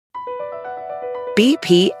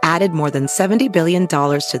BP added more than $70 billion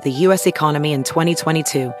to the U.S. economy in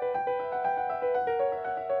 2022.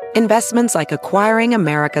 Investments like acquiring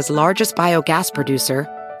America's largest biogas producer,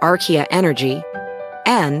 Archaea Energy,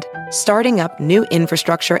 and starting up new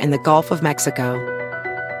infrastructure in the Gulf of Mexico.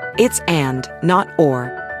 It's and, not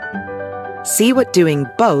or. See what doing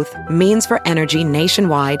both means for energy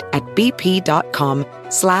nationwide at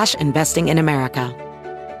bp.com/investing in America.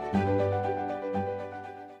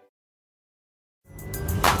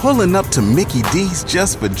 Pulling up to Mickey D's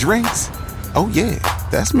just for drinks? Oh yeah,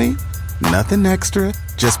 that's me. Nothing extra,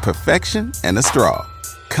 just perfection and a straw.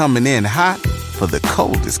 Coming in hot for the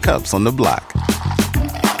coldest cups on the block.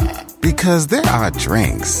 Because there are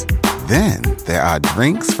drinks. Then there are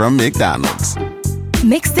drinks from McDonald's.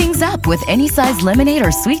 Mix things up with any size lemonade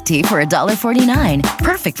or sweet tea for $1.49.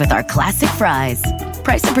 Perfect with our classic fries.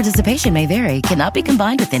 Price and participation may vary. Cannot be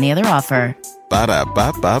combined with any other offer.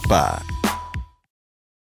 Ba-da-ba-ba-ba.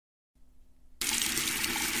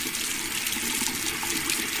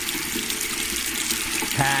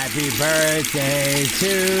 Happy birthday to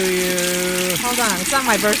you. Hold on, it's not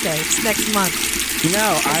my birthday. It's next month.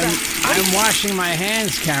 No, I'm washing my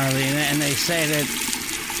hands, Carolina, and they say that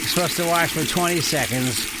you're supposed to wash for 20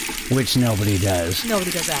 seconds, which nobody does.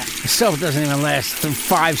 Nobody does that. The soap doesn't even last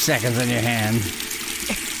 5 seconds on your hand.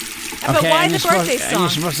 But why the birthday song? And you're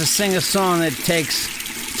supposed to sing a song that takes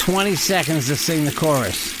 20 seconds to sing the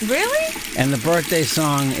chorus. Really? And the birthday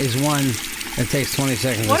song is one that takes 20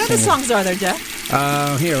 seconds What to other sing. songs are there, Jeff?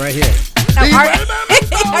 Here, right here.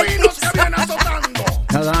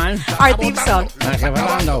 Hold on. Our theme song.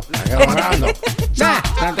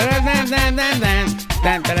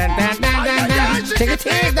 Take a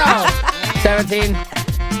tear, though. 17.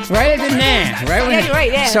 Right at the nah. Right when Yeah,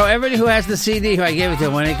 right, yeah. So everybody who has the CD who I gave it to,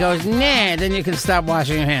 when it goes nah, then you can stop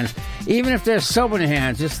washing your hands. Even if there's soap in your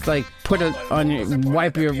hands, just like put it on your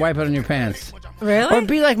wipe it on your pants. Really? Or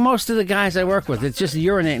be like most of the guys I work with. It's just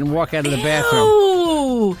urinate and walk out of the bathroom.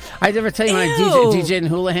 Ew. I never tell you when I DJed in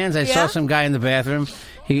Houlihan's, I saw Yeah? some guy in the bathroom.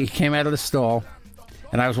 He came out of the stall,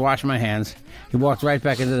 and I was washing my hands. He walked right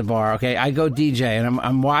back into the bar. Okay, I go DJ, and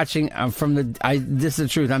I'm watching. This is the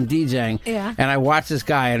truth. I'm DJing, Yeah. and I watch this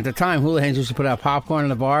guy. And at the time, Houlihan's used to put out popcorn in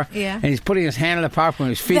the bar, Yeah. and he's putting his hand in the popcorn.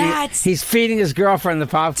 He's That's feeding his girlfriend the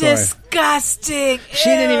popcorn. Disgusting. She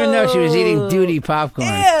didn't even know she was eating duty popcorn.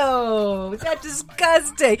 Ew. That's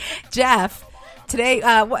disgusting. Jeff, today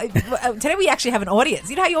today we actually have an audience.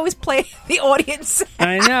 You know how you always play the audience?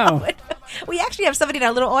 I know. We actually have somebody in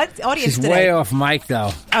our little audience She's today. way off mic,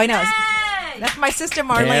 though. Oh, I know. That's my sister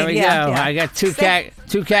Marlene. There we yeah, go. yeah. I got two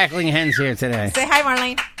cackling hens here today. Say hi,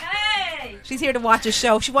 Marlene. Hey. She's here to watch a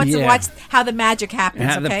show. She wants to watch how the magic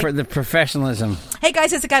happens. Okay. The professionalism. Hey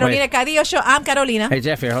guys, it's the Carolina Cadillo Show. I'm Carolina. Hey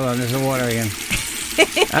Jeff here. Hold on. There's the water again.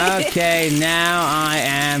 Okay, now I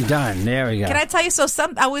am done. There we go. Can I tell you?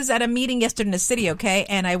 I was at a meeting yesterday in the city. Okay,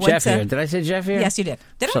 and I went Jeff to. here. Did I say Jeff here? Yes, you did.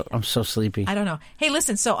 I'm so sleepy. I don't know. Hey,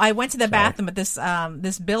 listen. So I went to the bathroom at this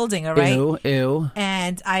building. All right. Ew.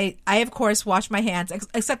 And I of course washed my hands.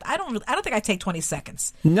 Except I don't think I take 20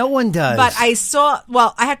 seconds. No one does. But I saw.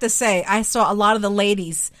 Well, I have to say I saw a lot of the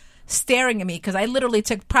ladies staring at me because I literally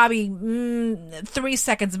took probably 3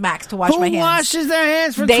 seconds max to wash my hands. Who washes their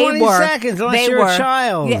hands for 20 seconds unless you're a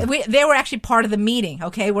child? Yeah, they were actually part of the meeting,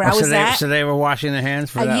 okay, where I was at. So they were washing their hands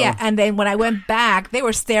for that yeah, one? and then when I went back, they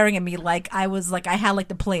were staring at me like I had like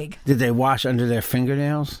the plague. Did they wash under their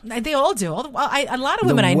fingernails? They all do. A lot of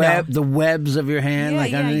women I know. The webs of your hand,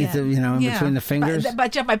 underneath, in between the fingers?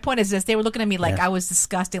 But Jeff, my point is this. They were looking at me like I was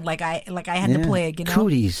disgusting, like I had the plague, you know?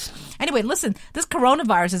 Cooties. Anyway, listen, this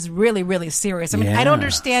coronavirus is really, really serious. I mean, I don't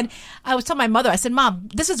understand. I was telling my mother, I said, Mom,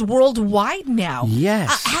 this is worldwide now.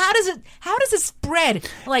 Yes. How does it spread?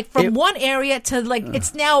 Like from one area to like,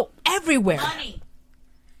 it's now everywhere. Money.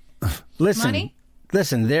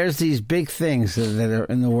 Listen, there's these big things that are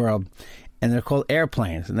in the world, and they're called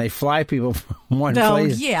airplanes, and they fly people from one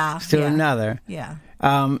place to another. Yeah.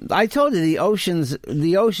 I told you the oceans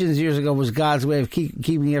years ago was God's way of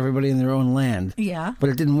keeping everybody in their own land. Yeah. But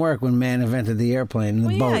it didn't work when man invented the airplane and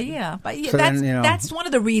the boat. Yeah. But so that's one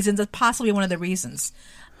of the reasons. That's possibly one of the reasons.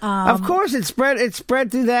 Of course, it spread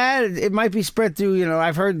through that. It might be spread through.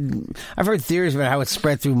 I've heard theories about how it's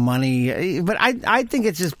spread through money, but I think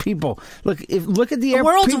it's just people. Look at the air.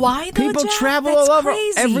 Worldwide, people Jeff? travel That's all over.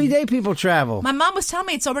 crazy. Every day, people travel. My mom was telling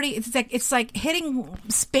me it's like hitting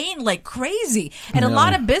Spain like crazy, and a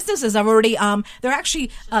lot of businesses are already they're actually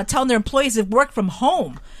telling their employees to work from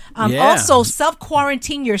home. Also,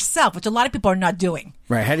 self-quarantine yourself, which a lot of people are not doing.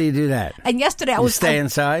 Right? How do you do that? And yesterday I was stay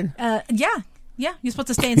inside. Yeah, you're supposed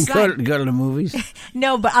to stay inside. go to the movies.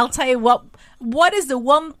 No, but I'll tell you what is the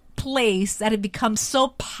one place that had become so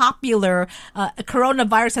popular,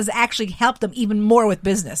 coronavirus has actually helped them even more with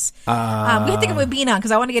business. We have to get Webin on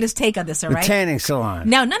because I want to get his take on this, all right? The tanning salon.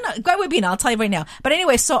 No. Go with Webin. I'll tell you right now. But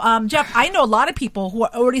anyway, so, Jeff, I know a lot of people who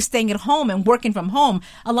are already staying at home and working from home.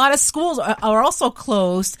 A lot of schools are also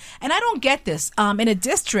closed. And I don't get this. In a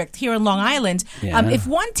district here in Long Island, if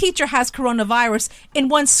one teacher has coronavirus in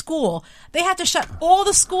one school, they have to shut all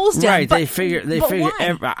the schools down. Right, they figure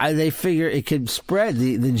it could spread.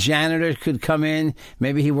 The janitor could come in.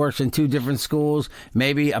 Maybe he works in 2 different schools.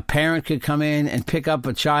 Maybe a parent could come in and pick up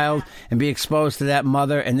a child and be exposed to that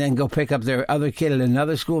mother, and then go pick up their other kid at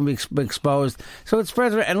another school and be exposed. So it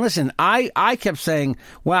spreads. And listen, I kept saying,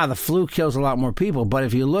 wow, the flu kills a lot more people. But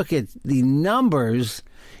if you look at the numbers,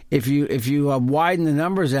 if you widen the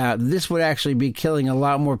numbers out, this would actually be killing a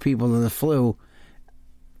lot more people than the flu.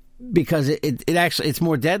 Because it's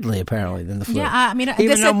more deadly apparently than the flu. Yeah, I mean,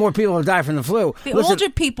 even though more people have died from the flu. The older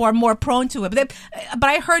people are more prone to it. But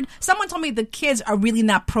I heard someone told me the kids are really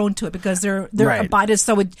not prone to it because their body is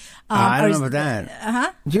so. I don't know about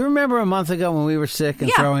that. Do you remember a month ago when we were sick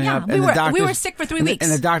and throwing up? We were sick for 3 weeks,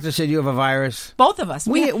 and the doctor said you have a virus. Both of us.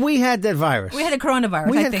 We had that virus. We had a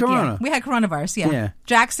coronavirus. We had corona. Yeah. We had coronavirus. Yeah.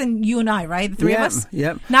 Jackson, you and I, right? The 3 of us.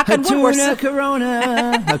 Yep. Knock on wood. Hatuna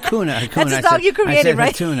corona. Hakuna. That's the dog you created,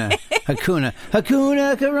 right? Hatuna.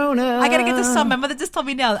 Hakuna corona. I gotta get this song. My mother just told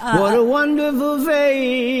me now. What a wonderful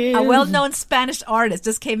face. A well-known Spanish artist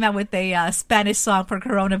just came out with a Spanish song for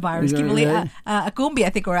coronavirus. A cumbia, I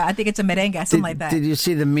think, or I think it's a merengue, something like that. Did you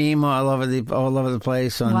see the meme all over the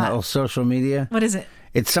place on social media? What is it?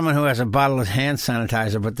 It's someone who has a bottle of hand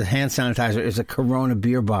sanitizer, but the hand sanitizer is a Corona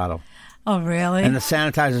beer bottle. Oh, really? And the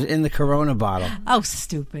sanitizer's in the Corona bottle. Oh,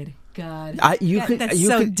 stupid. God. That's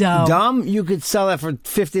so dumb. You could sell that for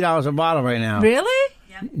 $50 a bottle right now. Really?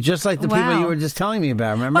 Just like the people you were just telling me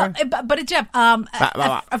about, remember? But Jeff,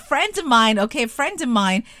 a friend of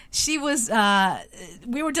mine, she was,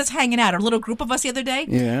 we were just hanging out, a little group of us the other day.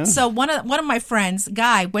 Yeah. So one of my friends,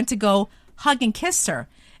 Guy, went to go hug and kiss her.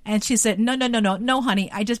 And she said, no,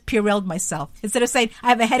 honey, I just Purelled myself. Instead of saying, I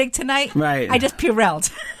have a headache tonight, right. I just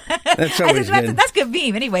Purelled. That's always good. That's good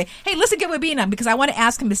beam. Anyway, hey, listen, get Webin on, because I want to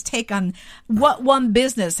ask him his take on what one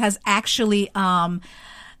business has actually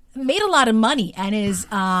made a lot of money and is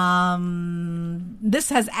this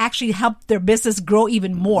has actually helped their business grow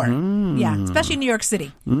even more. Yeah, especially in New York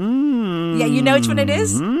City. Yeah, you know which one it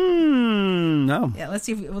is? No. Yeah, let's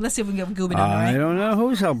see if we can get Gubin on. All right? I don't know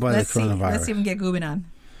who's helped by the coronavirus. Let's see if we can get Gubin on.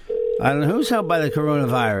 I don't know who's helped by the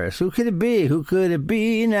coronavirus. Who could it be? Who could it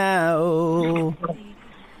be now?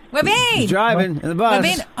 Webin! He's driving in the bus.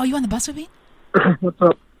 Webin. Oh, you on the bus, Webin? What's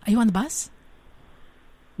up? Are you on the bus?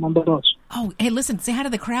 I'm on the bus. Oh, hey, listen, say hi to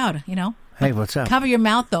the crowd, you know? Hey, what's up? Cover your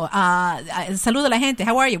mouth, though. Saluda la gente.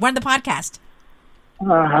 How are you? We're on the podcast.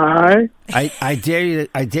 Hi. I dare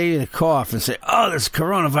you to cough and say, "Oh, this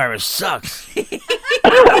coronavirus sucks."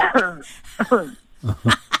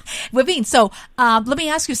 Webin, so let me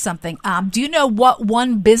ask you something. Do you know what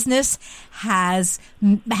one business has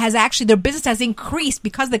actually, their business has increased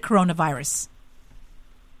because of the coronavirus?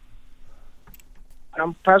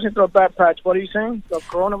 I'm passing through a bad patch. What are you saying? The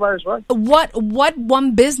coronavirus, what? What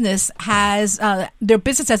one business has, their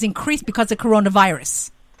business has increased because of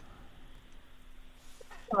coronavirus?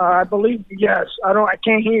 I believe, yes. I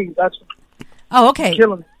can't hear you. That's okay.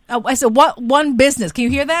 Killing me. Oh, I said, what one business? Can you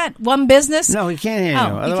hear that? One business? No, he can't hear you.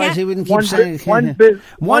 Otherwise, he wouldn't keep one saying.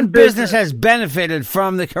 One business has benefited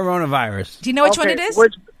from the coronavirus. Do you know which one it is?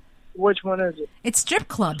 Which one is it? It's strip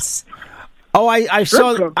clubs. Oh, I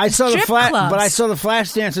saw the clubs. But I saw the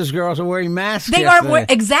Flash Dancers girls are wearing masks. They yesterday.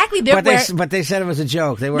 Exactly. But they said it was a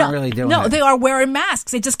joke. They weren't really doing it. No, they are wearing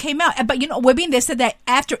masks. It just came out. But you know, Webin, they said that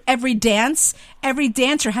after every dance, every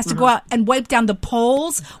dancer has to go out and wipe down the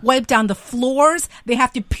poles, wipe down the floors. They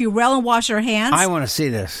have to Purell and wash their hands. I want to see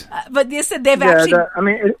this. But they said they've actually.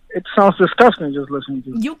 It sounds disgusting just listening to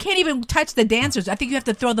it. You can't even touch the dancers. I think you have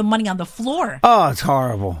to throw the money on the floor. Oh, it's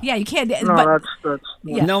horrible. Yeah, you can't. No, that's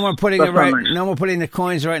yeah. No more putting No more putting the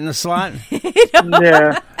coins right in the slot.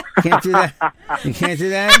 Yeah. Can't do that. You can't do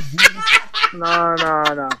that.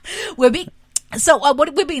 No. Webin, so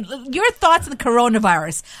what would be your thoughts on the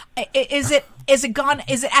coronavirus? Is it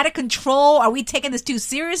out of control? Are we taking this too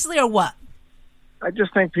seriously, or what? I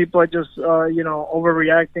just think people are just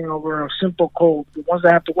overreacting over a simple cold. The ones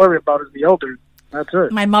that have to worry about is the elderly. That's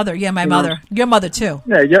it. My mother, mother. Your mother too.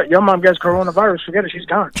 Yeah, your mom gets coronavirus. Forget it, she's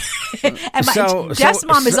gone. And Jeff's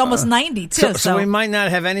mom is almost 90 too. So we might not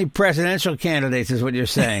have any presidential candidates, is what you're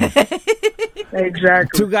saying.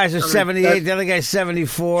 Exactly. Two guys are 78, the other guy's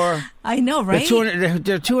 74. I know, right?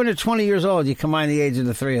 They're 220 years old. You combine the age of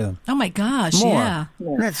the three of them. Oh my gosh, More. yeah.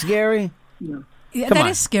 Isn't that scary? Yeah, Come that on.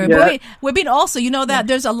 is scary. Yeah. But we've been also, you know, that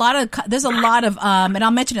there's a lot of, and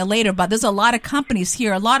I'll mention it later, but there's a lot of companies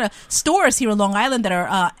here, a lot of stores here in Long Island that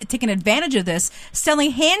are taking advantage of this,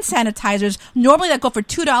 selling hand sanitizers normally that go for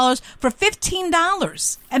 $2 for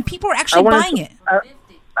 $15, and people are actually buying it.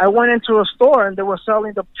 I went into a store and they were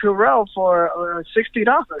selling the Purell for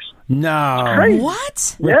 $60. No. Crazy.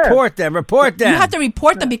 What? Yeah. Report them. You have to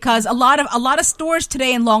report them because a lot of stores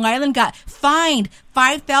today in Long Island got fined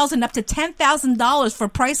 $5,000 up to $10,000 for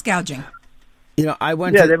price gouging. You know, I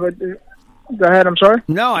went Yeah, to... they were. Go ahead, I'm sorry.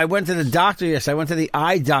 No, I went to the doctor yesterday. I went to the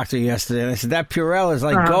eye doctor yesterday, and I said, that Purell is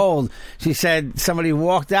like gold. She said somebody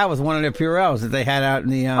walked out with one of their Purells that they had out in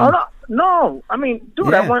the... No. I mean, dude,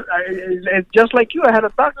 Yeah. it's just like you. I had a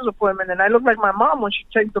doctor's appointment, and I looked like my mom when she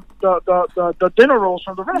takes the dinner rolls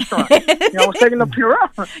from the restaurant. I was taking the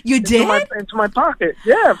Purell. You did? Into my pocket.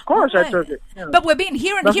 Yeah, of course I took it. Yeah. But we're being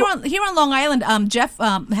here on Long Island. Jeff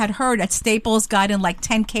had heard at Staples got in like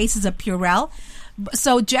 10 cases of Purell.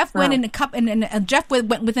 So Jeff went in a cup, and Jeff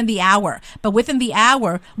went within the hour. But within the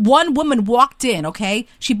hour, one woman walked in. Okay,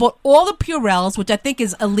 she bought all the Purells, which I think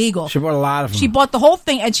is illegal. She bought a lot of them. She bought the whole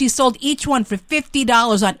thing, and she sold each one for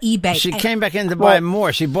 $50 on eBay. She came back in to buy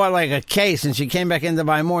more. She bought like a case, and she came back in to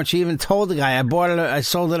buy more. And she even told the guy, I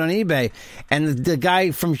sold it on eBay. And the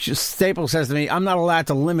guy from Staples says to me, I'm not allowed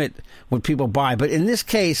to limit what people buy. But in this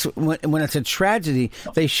case, when it's a tragedy,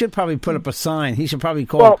 they should probably put up a sign. He should probably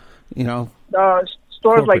call,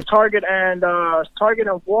 Stores like Target and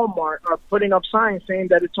Walmart are putting up signs saying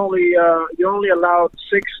that it's only you're only allowed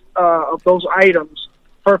 6 of those items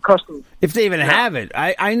per customer. If they even have it.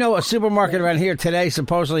 I know a supermarket around here today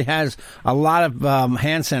supposedly has a lot of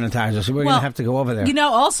hand sanitizer, so we're going to have to go over there. You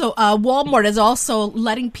know, also, Walmart is also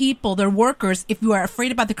letting people, their workers, if you are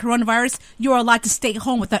afraid about the coronavirus, you are allowed to stay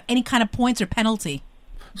home without any kind of points or penalty.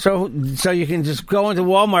 So you can just go into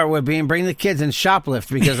Walmart and bring the kids and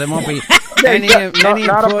shoplift because there won't be any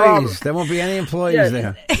employees. There won't be any employees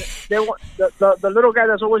there. The little guy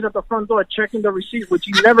that's always at the front door checking the receipt, which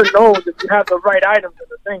you never know if you have the right items in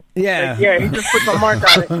the thing. Yeah. Like, he just puts a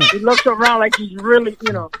mark on it. He looks around like he's really,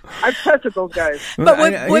 I've tested those guys. But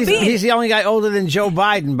he's the only guy older than Joe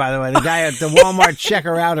Biden, by the way, the guy at the Walmart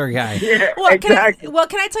checker-outer guy. Yeah, well, exactly.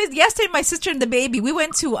 Can I tell you, yesterday my sister and the baby, we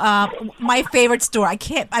went to my favorite store.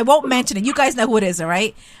 I won't mention it. You guys know who it is, all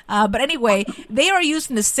right? But anyway, they are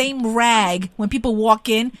using the same rag when people walk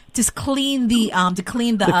in to clean the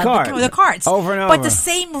carts over and over. But the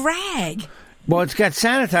same rag. Well, it's got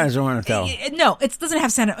sanitizer on it, though. No, it doesn't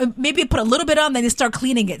have sanitizer. Maybe put a little bit on, then you start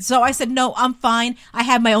cleaning it. So I said, no, I'm fine. I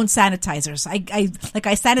have my own sanitizers. I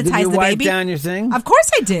sanitize the baby. Did you wipe down your thing? Of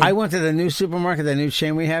course I did. I went to the new supermarket, that new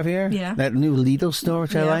chain we have here. Yeah. That new Lidl store,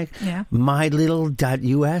 which I like. Yeah.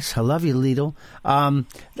 MyLidl.us. I love you, Lidl.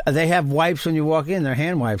 They have wipes when you walk in. They're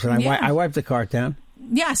hand wipes, and I wipe the cart down.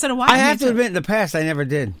 Yeah, so do I. I have to admit, in the past, I never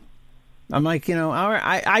did. I'm like,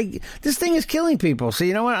 this thing is killing people. So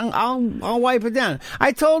you know what? I'll wipe it down.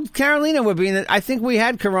 I told Carolina I think we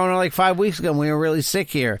had corona like 5 weeks ago when we were really sick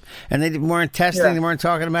here, and they weren't testing, they weren't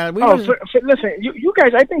talking about it. Listen, you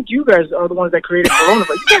guys, I think you guys are the ones that created corona,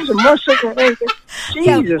 but you guys are more sick than anything.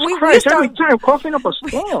 Jesus Christ, every time coughing up a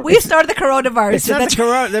storm. We started the coronavirus. It's not the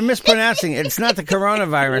corona. They're mispronouncing it. It's not the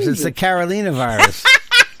coronavirus. It's the Carolina virus.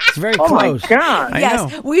 It's very close. Oh my God!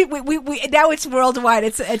 Yes, know. we now it's worldwide.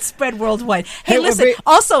 It's spread worldwide. Hey, listen.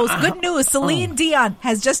 Also, good news. Celine Dion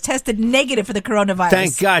has just tested negative for the coronavirus.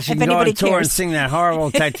 Thank God she can go on tour and sing that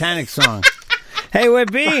horrible Titanic song. Hey, we're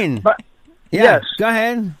Bean. Yes. Go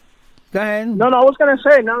ahead. No, I was gonna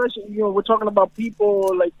say now that we're talking about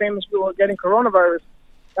people like famous people getting coronavirus.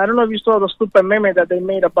 I don't know if you saw the stupid meme that they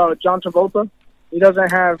made about John Travolta. He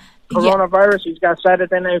doesn't have coronavirus. He's got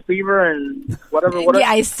Saturday Night Fever and whatever. Yeah,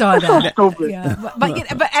 I saw that. So stupid. Yeah.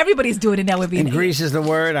 But everybody's doing it now with And Grease is the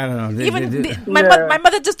word. I don't know. My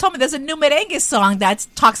mother just told me there's a new merengue song that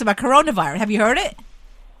talks about coronavirus. Have you heard it?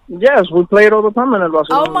 Yes, we play it all the time in El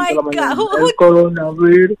Barcelona. Oh my God!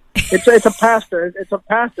 Coronavirus. It's a pastor. It's a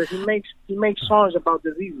pastor. He makes songs about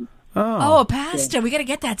diseases. Oh, a pastor. Yeah. We got to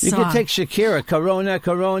get that song. You could take Shakira,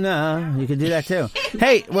 Corona. You could do that too.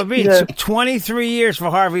 Hey, Wabin, 23 years for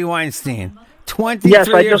Harvey Weinstein. 23 years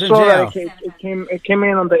in jail. Yes, I just saw that. It came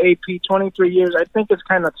in on the AP, 23 years. I think it's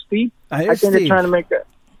kind of steep. I think they're trying to make it.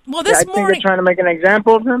 Well, I think they're trying to make an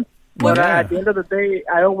example of him. But at the end of the day,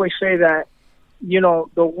 I always say that,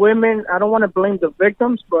 the women, I don't want to blame the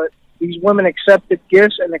victims, but these women accepted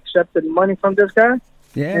gifts and accepted money from this guy.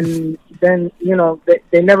 Yeah. And then,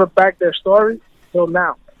 they never backed their story till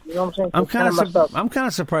now. You know what I'm saying? I'm messed up. I'm kind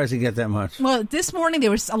of surprised he get that much. Well, this morning a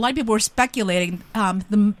lot of people were speculating. A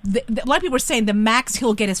lot of people were saying the max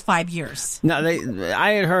he'll get is 5 years. No,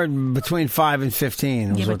 I had heard between 5 and 15.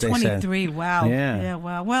 Was Yeah, what but they said. 23. Wow. Yeah.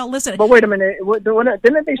 Wow. Well, listen. But wait a minute.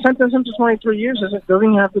 Didn't they sentence him to 23 years?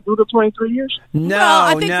 Doesn't he have to do the 23 years? No, well,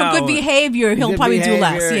 I think for good behavior, he'll probably do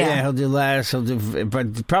less. Yeah, he'll do less.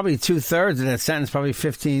 But probably 2/3 of that sentence, probably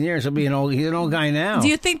 15 years. He's an old guy now. Do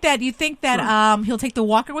you think that he'll take the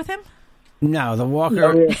walker with him? No, the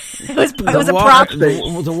walker. It was a prop.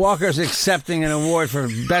 The walker's accepting an award for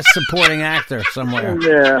best supporting actor somewhere.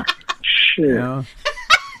 Yeah, shit. You know?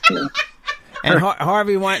 And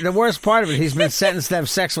Harvey Weinstein. The worst part of it, he's been sentenced to have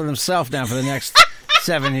sex with himself now for the next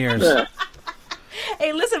 7 years. Yeah.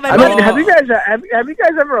 Hey, listen, have you guys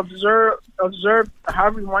ever observed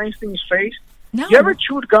Harvey Weinstein's face? No. You ever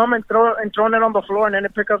chewed gum and thrown it on the floor and then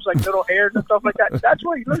it picks up like little hairs and stuff like that? That's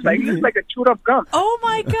what he looks like. He looks like a chewed up gum. Oh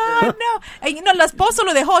my God, no! And La esposa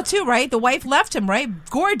lo dejó too, right? The wife left him, right?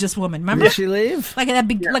 Gorgeous woman, remember? Did she leave? Like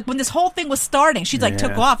like when this whole thing was starting, she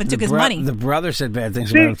took off and took his money. The brother said bad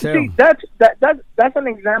things about him too. See, that's an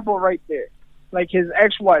example right there. Like his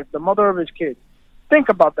ex-wife, the mother of his kids. Think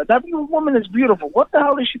about that. That woman is beautiful. What the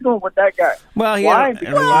hell is she doing with that guy? Well, why? Because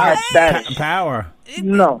he has status. Power.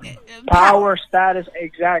 No. Power, status,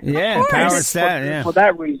 exactly. Yeah, power, status, yeah. For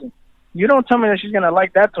that reason. You don't tell me that she's going to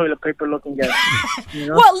like that toilet paper looking guy. You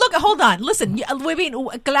know? Well, look, hold on. Listen,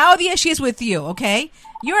 Claudia, she's with you, okay?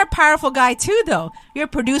 You're a powerful guy, too, though. You're a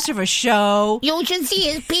producer of a show. You should see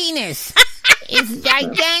his penis. It's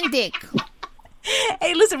gigantic.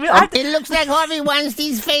 Hey, listen. It looks like Harvey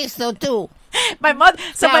Weinstein's face, though, too. My mother.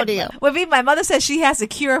 My mother says she has a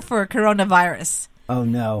cure for coronavirus. Oh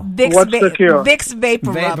no! What's the cure? Vicks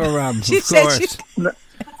Vapor Rub. Vapor Rub. She of said course.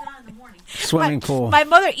 Swimming pool. My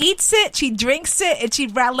mother eats it, she drinks it, and she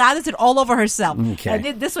lathers it all over herself. Okay.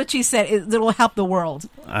 And this is what she said: it will help the world.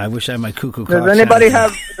 I wish I had my cuckoo. Does anybody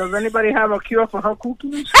have a cure for her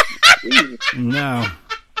cookies? No.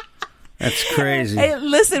 That's crazy. Hey,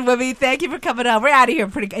 listen, Wibby, thank you for coming on. We're out of here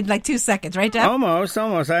in like 2 seconds, right, Jeff? Almost.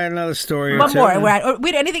 I had another story. One more.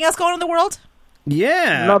 Wait, anything else going on in the world?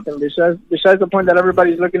 Yeah. Nothing. Besides the point that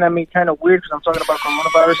everybody's looking at me kind of weird because I'm talking about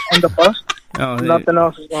coronavirus and the bus. Oh, nothing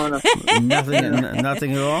else is going on.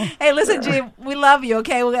 Nothing at all? Hey, listen, Jim, we love you,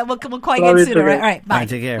 okay? We'll call you again soon, all right? Bye. All right,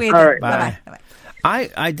 take care. All right.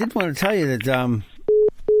 Bye. I did want to tell you that,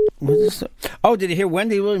 did you hear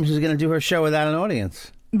Wendy Williams is going to do her show without an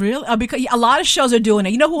audience? Really? Because a lot of shows are doing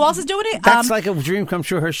it. You know who else is doing it? That's like a dream come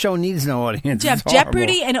true. Her show needs no audience. Jeff,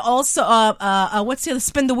 Jeopardy, and also what's the other?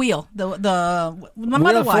 Spin the Wheel? My mother watches.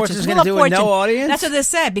 Wheel of Fortune is going to do it with no audience. That's what they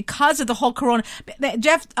said because of the whole corona.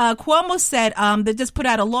 Jeff Cuomo said they just put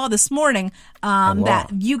out a law this morning that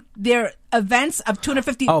their events of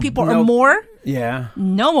 250 people or more. Yeah.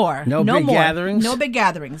 No more. No big gatherings. No big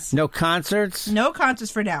gatherings. No concerts. No concerts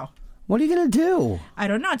for now. What are you going to do? I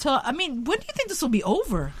don't know. When do you think this will be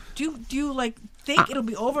over? Do you think it'll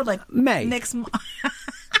be over May next month?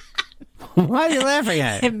 Why are you laughing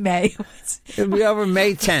at it? In May. It'll be over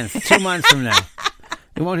May 10th, 2 months from now.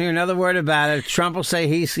 You won't hear another word about it. Trump will say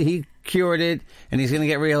he cured it, and he's going to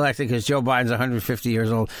get reelected because Joe Biden's 150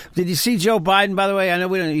 years old. Did you see Joe Biden, by the way? I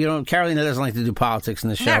know Carolina doesn't like to do politics in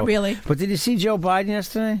the show. Not really. But did you see Joe Biden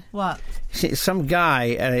yesterday? What? Some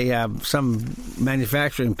guy at some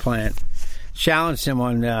manufacturing plant challenged him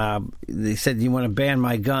on, they said, you want to ban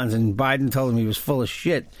my guns? And Biden told him he was full of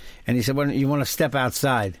shit. And he said, well, you want to step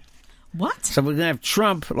outside? What? So we're going to have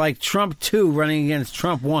Trump, like Trump 2 running against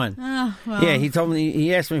Trump 1. Oh, well. Yeah, he told me,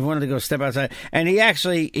 he asked me if he wanted to go step outside. And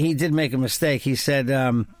he did make a mistake. He said,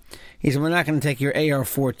 we're not going to take your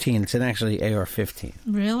AR-14. It's actually AR-15.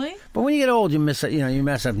 Really? But when you get old, you mess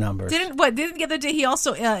up numbers. Didn't the other day he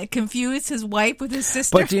also confused his wife with his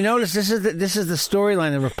sister? But do you notice this is the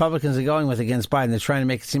storyline the Republicans are going with against Biden? They're trying to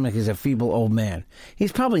make it seem like he's a feeble old man.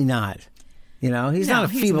 He's probably not. He's not a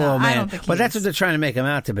feeble old man. But that's what they're trying to make him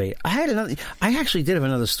out to be. I actually did have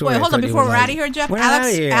another story. Wait, hold on, before we're out of here, Jeff.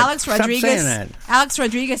 Alex Rodriguez. Stop saying that. Alex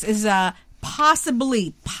Rodriguez is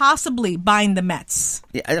possibly buying the Mets.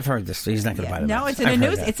 Yeah, I've heard this. He's not going to buy the Mets. No, it's in the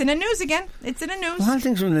news. It's in the news again. It's in the news. A lot of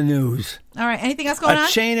things from the news. All right. Anything else going on? A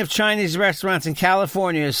chain of Chinese restaurants in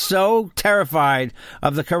California is so terrified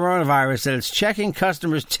of the coronavirus that it's checking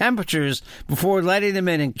customers' temperatures before letting them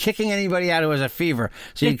in and kicking anybody out who has a fever.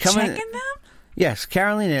 So They're you come checking in. them? Yes,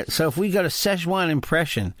 Carolina. So if we go to Szechuan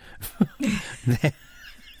impression,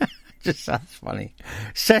 Just sounds funny.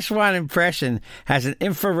 Szechuan Impression has an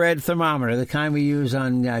infrared thermometer, the kind we use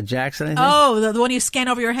on Jackson. I think. Oh, the one you scan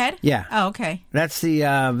over your head? Yeah. Oh, okay. That's the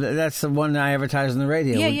one I advertise on the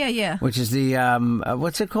radio. Yeah. Which is the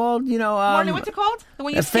what's it called? Marley, what's it called? The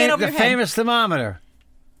one you scan over your head. The famous thermometer.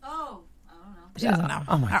 Oh, I don't know. She doesn't know.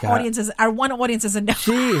 Oh my God. Our one audience doesn't know.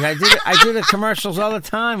 Jeez, I do the commercials all the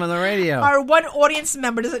time on the radio. Our one audience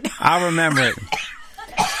member doesn't know. I'll remember it.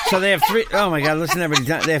 So they have 3. Oh my God! Listen, to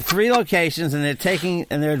everybody. They have 3 locations, and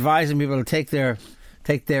they're advising people to take their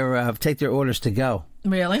orders to go.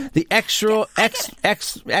 Really? The extra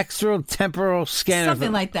temporal scanner.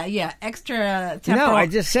 Something like that, yeah. Extra temporal. No, I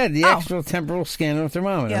just said the extra temporal scanner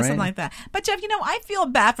thermometer. Yeah, right? something like that. But Jeff, I feel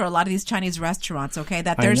bad for a lot of these Chinese restaurants. Okay,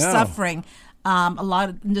 that they're suffering. A lot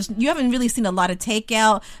of you haven't really seen a lot of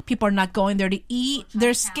takeout. People are not going there to eat.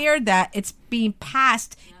 They're scared that it's being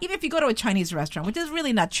passed. Even if you go to a Chinese restaurant, which is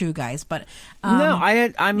really not true, guys. But no,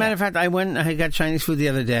 matter of fact, I went. I got Chinese food the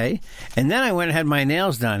other day, and then I went and had my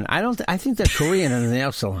nails done. I think they're Korean in the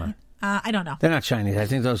nail salon. I don't know. They're not Chinese. I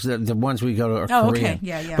think those the ones we go to are Korean. Okay,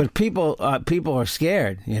 yeah. But people are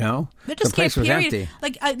scared. They're just the place scared. was empty.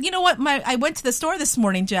 Like you know what? I went to the store this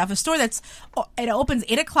morning, Jeff. A store it opens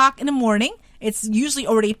 8:00 in the morning. It's usually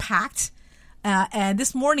already packed. And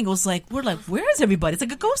this morning it was we're like, where is everybody? It's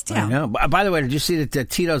like a ghost town. I know. By the way, did you see that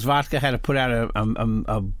Tito's Vodka had to put out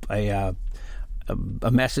a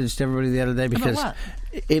message to everybody the other day because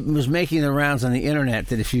it was making the rounds on the internet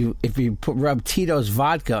that if you rub Tito's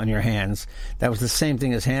Vodka on your hands, that was the same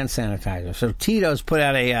thing as hand sanitizer. So Tito's put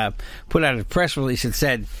out a press release that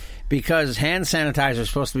said, because hand sanitizer is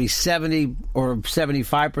supposed to be 70 or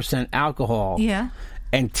 75% alcohol. Yeah.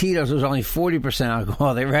 And Tito's was only 40%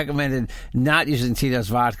 alcohol. They recommended not using Tito's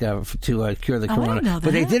vodka to cure the corona. I didn't know that.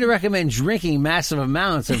 But they did recommend drinking massive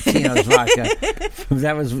amounts of Tito's vodka.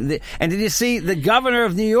 And did you see the governor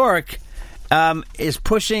of New York is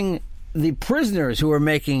pushing the prisoners who are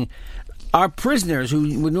making our prisoners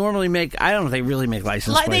who would normally make, I don't know if they really make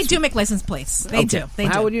license plates. They do make license plates. They do.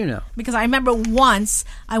 How would you know? Because I remember once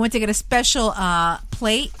I went to get a special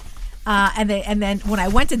plate. And then when I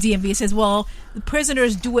went to DMV, it says, well, the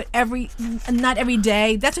prisoners do it not every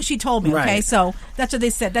day. That's what she told me. Right. Okay, so that's what they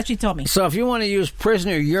said. That's what she told me. So if you want to use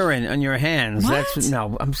prisoner urine on your hands,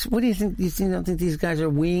 what do you think? You don't think these guys are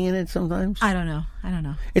weeing in it sometimes? I don't know.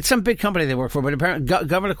 It's some big company they work for, but apparently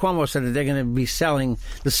Governor Cuomo said that they're going to be selling.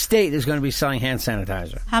 The state is going to be selling hand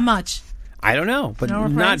sanitizer. How much? I don't know, but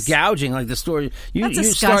not gouging like the story. You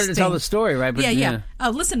started to tell the story, right? But, yeah.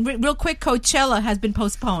 Listen, real quick, Coachella has been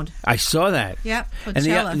postponed. I saw that. Yep,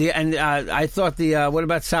 Coachella. And I thought what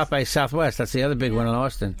about South by Southwest? That's the other big one in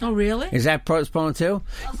Austin. Oh, really? Is that postponed too?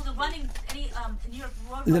 Also, the running in New York.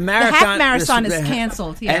 The marathon, half marathon is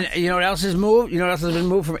canceled. Yeah. And you know what else has moved? You know what else has been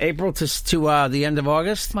moved from April to the end of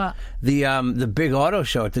August? What? The big auto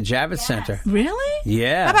show at the Javits Center. Really?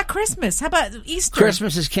 Yeah. How about Christmas? How about Easter?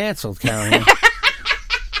 Christmas is canceled, Carolina.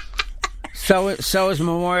 So is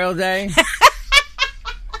Memorial Day.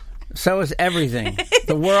 So is everything.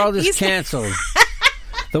 The world is canceled.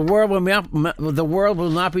 The world will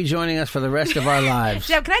not be joining us for the rest of our lives.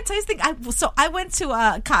 Jeff, can I tell you something? So I went to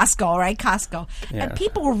Costco, right? Costco, and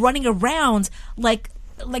people were running around like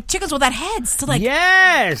chickens without heads. To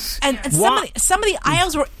yes, and some of the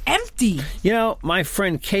aisles were empty. You know, my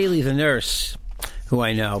friend Kaylee, the nurse, who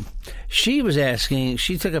I know, she was asking.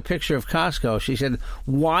 She took a picture of Costco. She said,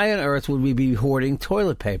 "Why on earth would we be hoarding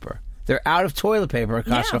toilet paper?" They're out of toilet paper at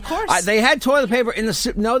Costco. Yeah, of course. They had toilet paper in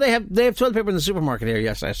the no. They have toilet paper in the supermarket here.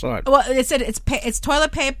 Yes, I saw it. Well, it said it's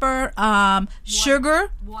toilet paper, sugar,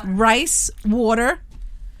 rice, water.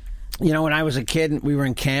 You know, when I was a kid, we were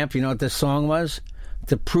in camp. You know what this song was?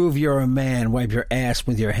 To prove you're a man, wipe your ass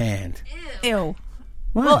with your hand. Ew.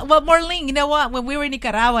 Well, Marlene, you know what? When we were in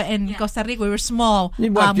Nicaragua and Costa Rica, we were small.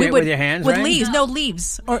 You wiped it with your hands, with right? leaves, no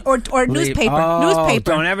leaves, or newspaper. Oh,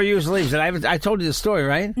 newspaper. Don't ever use leaves. I told you the story,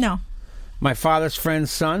 right? No. My father's friend's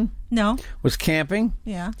son was camping.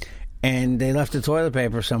 Yeah. And they left the toilet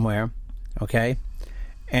paper somewhere, okay?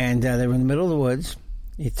 And they were in the middle of the woods.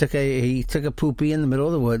 He took a poopy in the middle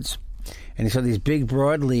of the woods, and he saw these big,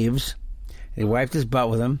 broad leaves. And he wiped his butt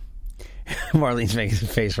with them. Marlene's making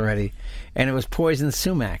his face already. And it was poison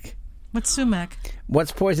sumac. What's sumac?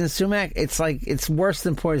 What's poison sumac? It's worse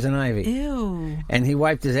than poison ivy. Ew. And he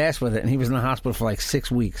wiped his ass with it, and he was in the hospital for 6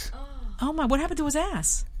 weeks. Oh my! What happened to his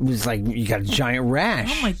ass? It was you got a giant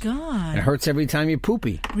rash. Oh my God! It hurts every time you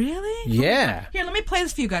poopy. Really? Yeah. Here, let me play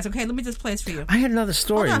this for you guys. Okay, let me just play this for you. I had another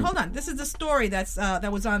story. Hold on. This is the story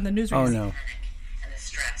that was on the news. Oh no. And the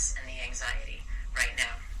stress and the anxiety right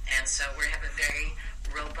now, and so we have a very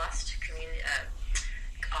robust community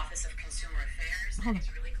Office of Consumer Affairs, and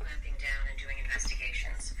it's really clamping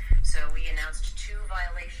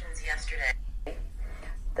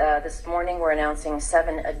morning we're announcing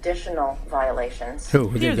 7 additional violations.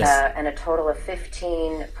 Who did this? And a total of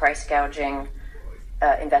 15 price gouging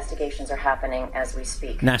investigations are happening as we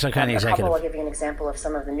speak. Nassau County Executive. I'll give you an example of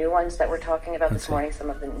some of the new ones that we're talking about this morning, some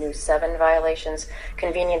of the new 7 violations.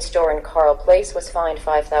 Convenience store in Carl Place was fined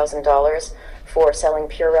 $5,000 for selling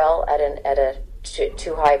Purell at a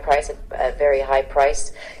too high price, a very high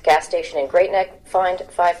price. Gas station in Great Neck fined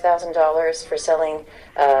 $5,000 for selling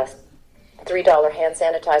 $3 hand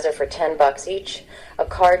sanitizer for $10 each. A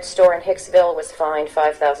card store in Hicksville was fined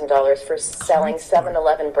 $5,000 for selling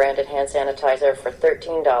 7-Eleven branded hand sanitizer for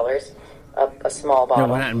 $13, a small bottle.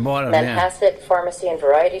 No, we're not in bottle, Manhasset Pharmacy and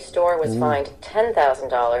Variety Store was fined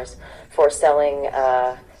 $10,000 for selling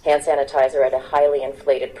hand sanitizer at a highly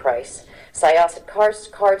inflated price. Syosset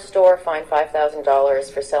Card Store fined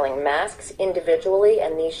 $5,000 for selling masks individually,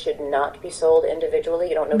 and these should not be sold individually.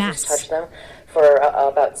 You don't know who's touched them, for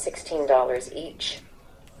about $16 each.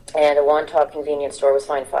 And a Wantagh convenience store was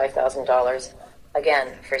fined $5,000,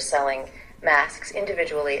 again, for selling masks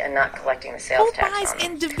individually and not collecting the sales tax on them. Who buys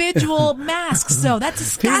individual masks, though? That's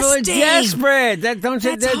disgusting. People are desperate.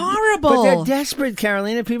 That's horrible. But they're desperate,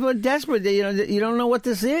 Carolina. People are desperate. You don't know what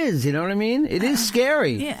this is. You know what I mean? It is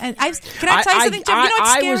scary. Yeah. And can I tell you something, Jeff? You know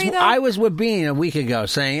what's scary, though? I was with Bean a week ago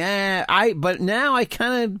saying, but now I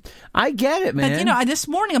get it, man. But, this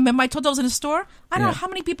morning, I remember I told you I was in a store. I don't know how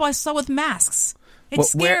many people I saw with masks.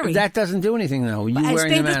 It's scary. That doesn't do anything, though.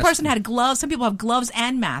 This person had gloves. Some people have gloves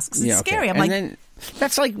and masks. It's scary. I'm then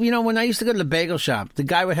that's like, when I used to go to the bagel shop, the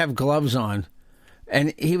guy would have gloves on,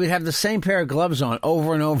 and he would have the same pair of gloves on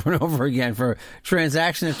over and over and over again for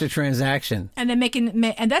transaction after transaction. And then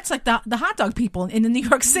and that's like the hot dog people in New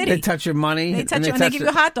York City. They touch your money. They touch you and they give you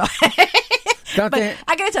a hot dog. But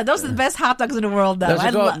I gotta tell you, those are the best hot dogs in the world, though.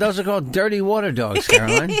 Those are called dirty water dogs,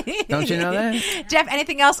 Caroline. Don't you know that? Jeff,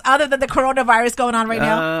 anything else other than the coronavirus going on right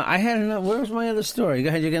now? I had enough. Where's my other story? Go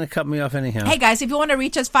ahead. You're going to cut me off anyhow. Hey, guys, if you want to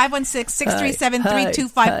reach us,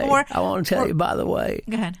 516-637-3254. I want to tell you, by the way.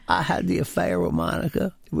 Go ahead. I had the affair with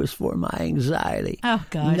Monica. It was for my anxiety. Oh,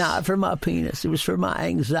 gosh. Not for my penis. It was for my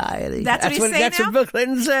anxiety. That's what Bill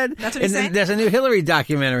Clinton said. That's what he's saying? There's a new Hillary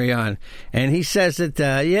documentary on. And he says that,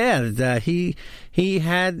 he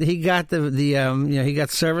got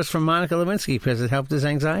service from Monica Lewinsky because it helped his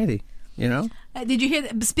anxiety, Did you hear,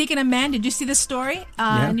 speaking of men, did you see this story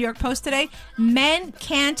in New York Post today? Men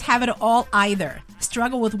can't have it all either.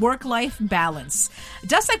 Struggle with work-life balance.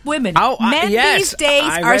 Just like women, men these days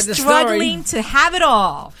are struggling to have it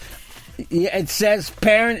all. Yeah, it says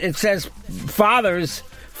fathering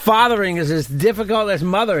is as difficult as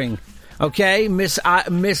mothering. Okay, Miss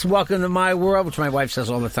Welcome to My World, which my wife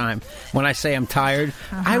says all the time when I say I'm tired.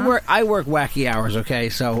 I work wacky hours. Okay,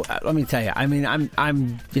 so let me tell you. I mean,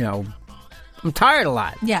 I'm tired a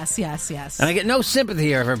lot. Yes. And I get no sympathy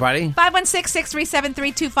here, everybody.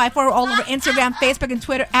 516-637-3254, all over Instagram, Facebook, and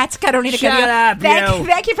Twitter at Carolina Shut Cadillo. up,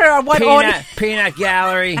 Thank you for our one audience. Peanut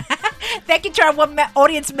gallery. Thank you to our one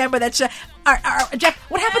audience member. That's Jeff.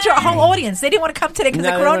 What happened to our whole audience? They didn't want to come today because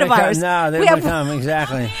of coronavirus. They didn't come.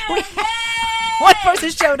 Exactly. One person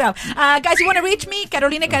showed up. Guys, you want to reach me?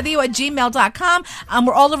 CarolinaCadillo@gmail.com.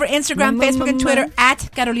 We're all over Instagram, Facebook, and Twitter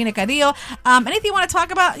at Carolina Cadillo. Anything you want to talk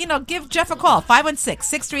about, give Jeff a call.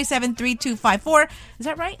 516-637-3254. Is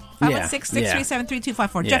that right?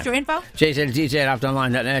 516-637-3254. Jeff, your info?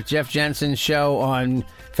 JJ@DJ@optonline.net. Jeff Jensen Show on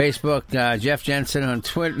Facebook. Jeff Jensen on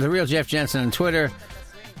Twitter. The Real Jeff Jensen on Twitter.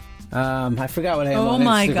 I forgot what I have on Instagram. Oh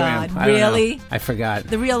my God! Really? I forgot.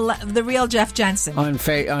 The real Jeff Jensen on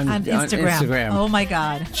Instagram. Oh my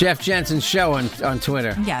God! Jeff Jensen Show on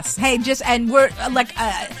Twitter. Yes. Hey, and we're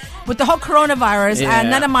with the whole coronavirus,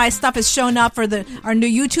 none of my stuff has shown up for our new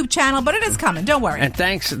YouTube channel, but it is coming. Don't worry. And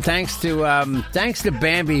thanks to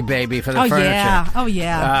Bambi Baby for the furniture. Oh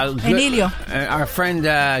yeah. Emilio, our friend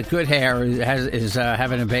Good Hair is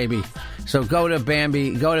having a baby. So go to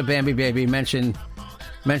Bambi Baby.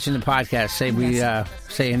 Mention the podcast. Say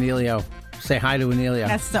Emilio. Say hi to Emilio.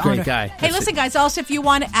 That's the great owner. Guy. Hey, listen, guys. Also, if you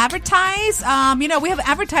want to advertise, we have an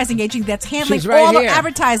advertising agent that's handling right all here. of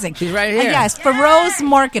advertising. She's right here. Yes, Feroz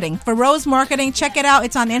Marketing. Feroz Marketing. Check it out.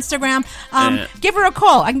 It's on Instagram. Give her a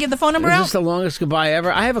call. I can give the phone number out. Is this the longest goodbye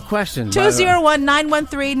ever? I have a question.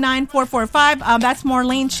 201-913-9445. That's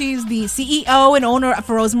Marlene. She's the CEO and owner of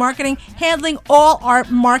Feroz Marketing, handling all our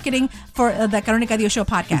marketing for the Carolina Cadillo Show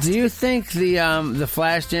podcast. Do you think the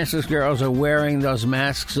Flash Dancers girls are wearing those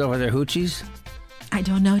masks over their hoochies? I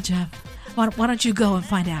don't know, Jeff. Why don't you go and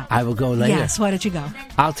find out? I will go later. Yes, why don't you go?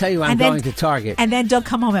 I'll tell you I'm going to Target. And then don't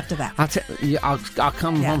come home after that. I'll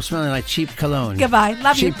come home smelling like cheap cologne. Goodbye.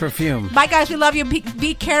 Love you. Cheap perfume. Bye, guys. We love you.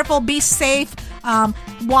 Be careful. Be safe.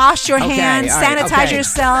 Wash your hands, sanitize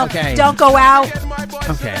yourself. Don't go out.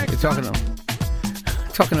 Okay, you're talking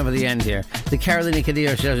over the end here. The Carolina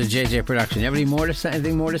Cadillo Show is a JJ production. You have anything more to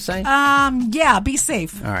say? Yeah, be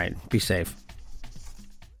safe. All right, be safe.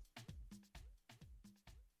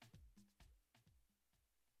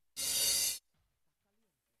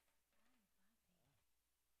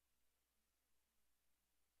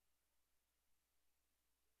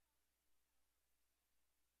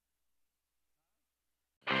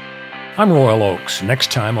 I'm Royal Oakes.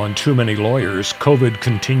 Next time on Too Many Lawyers, COVID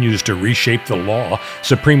continues to reshape the law.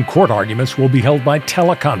 Supreme Court arguments will be held by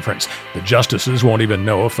teleconference. The justices won't even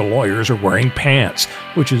know if the lawyers are wearing pants,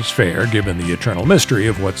 which is fair given the eternal mystery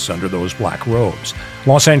of what's under those black robes.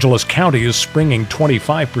 Los Angeles County is springing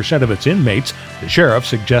 25% of its inmates. The sheriff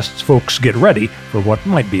suggests folks get ready for what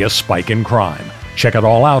might be a spike in crime. Check it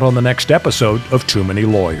all out on the next episode of Too Many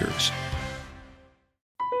Lawyers.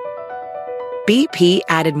 BP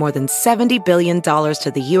added more than $70 billion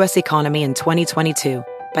to the U.S. economy in 2022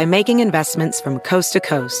 by making investments from coast to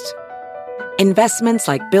coast. Investments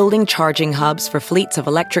like building charging hubs for fleets of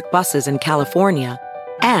electric buses in California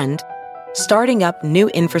and starting up new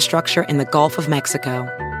infrastructure in the Gulf of Mexico.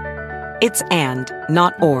 It's and,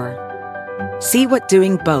 not or. See what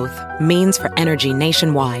doing both means for energy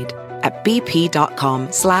nationwide at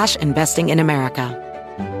bp.com/investing in America.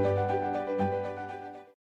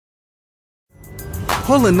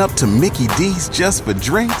 Pulling up to Mickey D's just for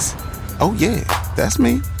drinks? Oh yeah, that's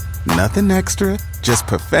me. Nothing extra, just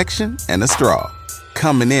perfection and a straw.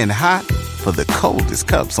 Coming in hot for the coldest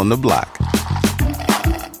cups on the block.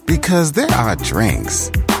 Because there are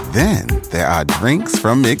drinks. Then there are drinks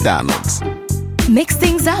from McDonald's. Mix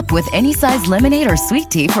things up with any size lemonade or sweet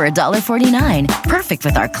tea for $1.49. Perfect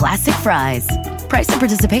with our classic fries. Price and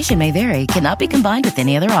participation may vary. Cannot be combined with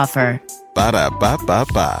any other offer.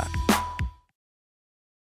 Ba-da-ba-ba-ba.